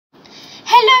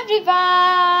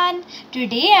everyone!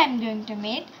 Today I'm going to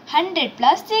make 100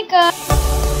 plus stickers.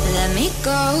 Let me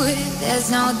go, there's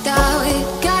no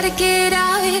doubt. Gotta get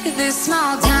out of this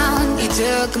small town. You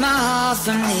took my heart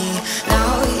from me,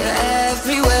 now you're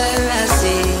everywhere I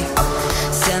see.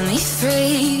 Set me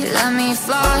free, let me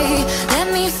fly.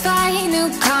 Let me find new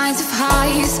kinds of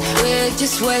highs. We're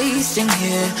just wasting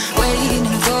here, waiting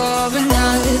for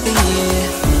another year.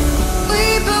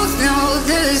 We both know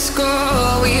the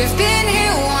score. We've been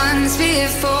here once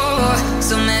before.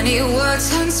 So many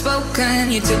words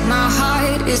unspoken. You took my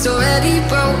heart, it's already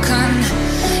broken.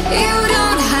 You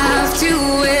don't have to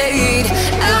wait,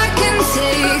 I can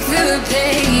take the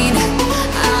pain.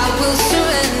 I will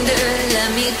surrender, let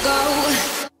me go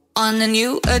on a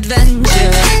new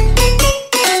adventure.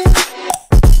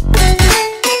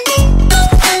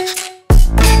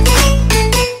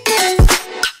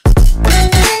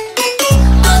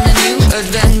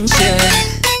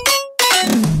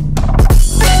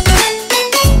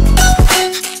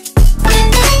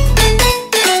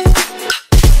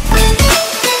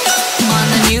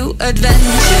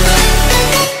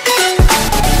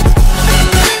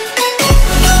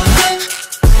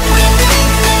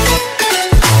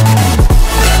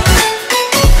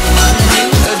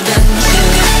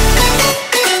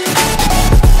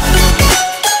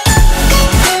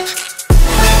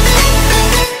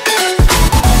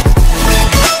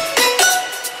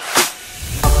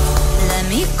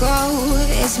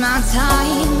 It's my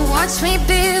time, watch me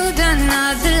build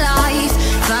another life.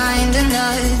 Find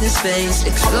another space,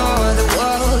 explore the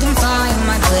world and find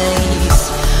my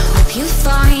place. Hope you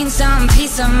find some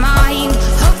peace of mind.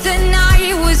 Hope the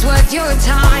night was worth your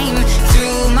time.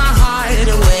 Threw my heart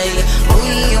away,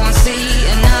 we won't see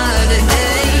another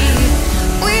day.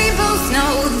 We both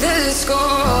know the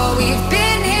score, we've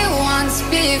been here once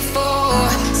before.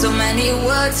 So many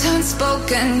words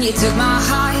unspoken. You took my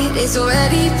heart, it's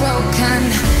already broken.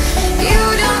 You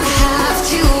don't have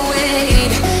to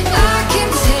wait, I can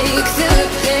take the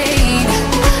pain.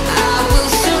 I will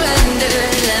surrender,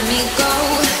 let me go.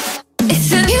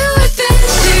 It's a new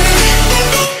adventure.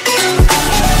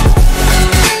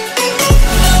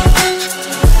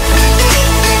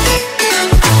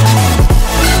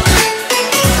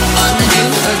 On a new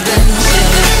adventure.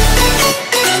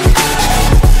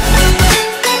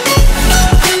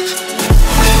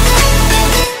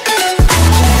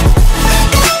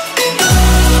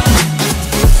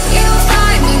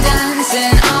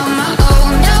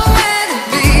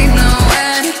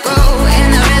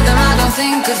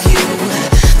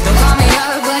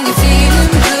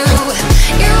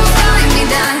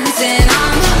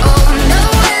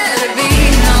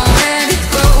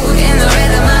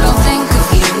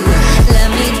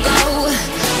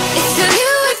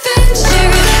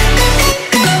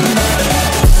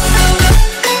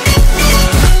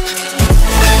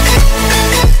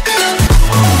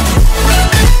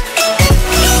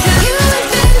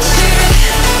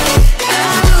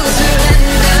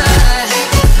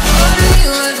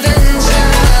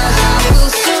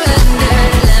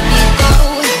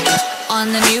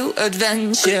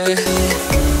 Adventure.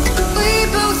 We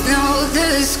both know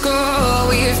the score.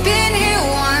 We've been here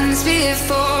once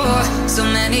before. So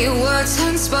many words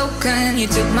unspoken. You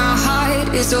took my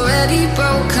heart, it's already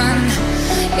broken.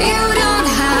 You don't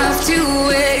have to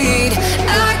wait,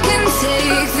 I can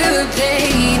take the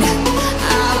pain.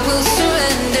 I will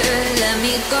surrender, let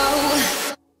me go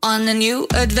on a new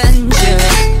adventure.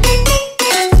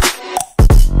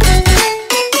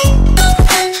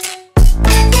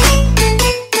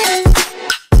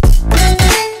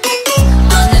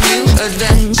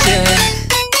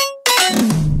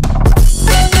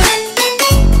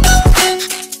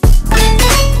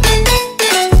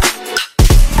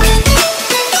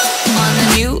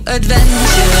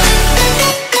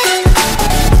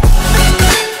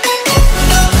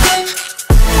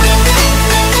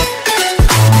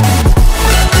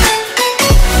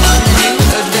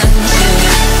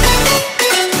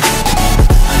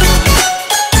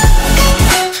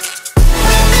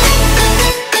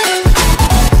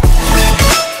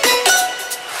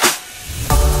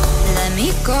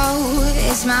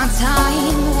 It's my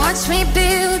time, watch me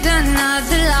build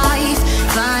another life.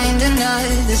 Find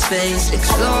another space,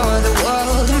 explore the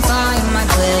world and find my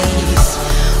place.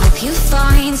 Hope you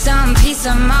find some peace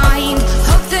of mind.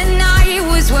 Hope the night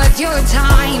was worth your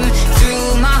time.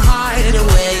 Threw my heart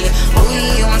away,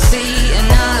 we won't see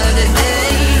another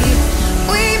day.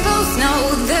 We both know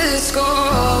the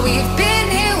score, we've been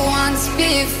here once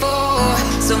before.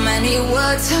 So many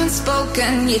words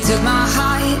unspoken. You took my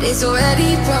heart, it's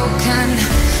already broken.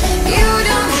 You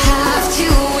don't have to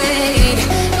wait,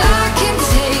 I can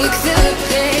take the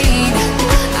pain.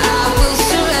 I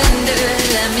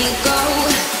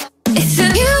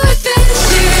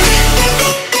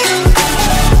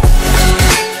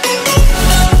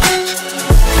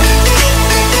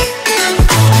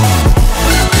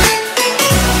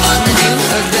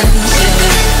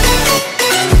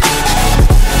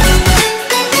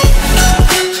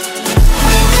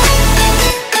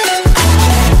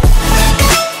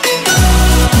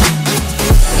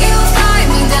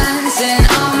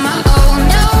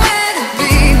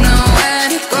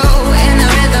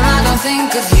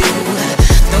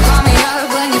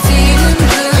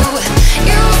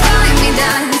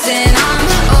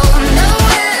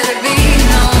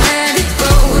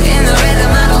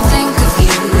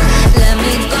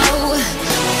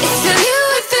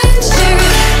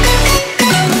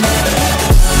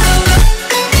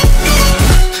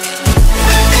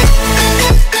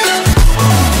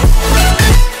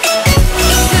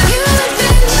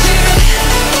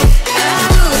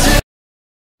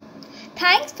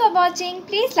Thanks for watching.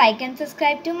 Please like and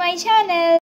subscribe to my channel.